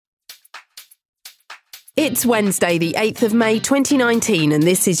It's Wednesday, the 8th of May 2019, and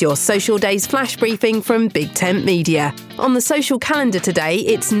this is your Social Days flash briefing from Big Tent Media. On the social calendar today,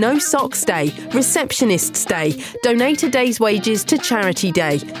 it's No Socks Day, Receptionists Day, Donate a Day's Wages to Charity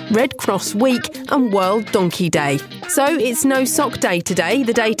Day, Red Cross Week and World Donkey Day. So it's No Sock Day today,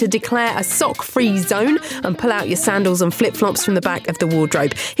 the day to declare a sock-free zone and pull out your sandals and flip-flops from the back of the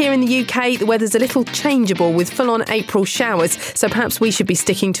wardrobe. Here in the UK, the weather's a little changeable with full-on April showers, so perhaps we should be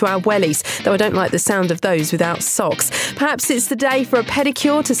sticking to our wellies, though I don't like the sound of those without socks. Perhaps it's the day for a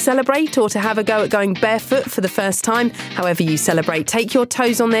pedicure to celebrate or to have a go at going barefoot for the first time. However you celebrate, take your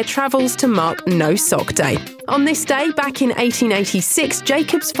toes on their travels to mark No Sock Day. On this day, back in 1886,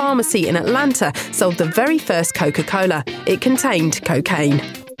 Jacobs Pharmacy in Atlanta sold the very first Coca-Cola. It contained cocaine.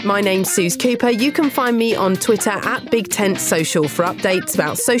 My name's Suze Cooper. You can find me on Twitter @BigTentSocial for updates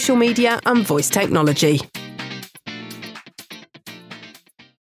about social media and voice technology.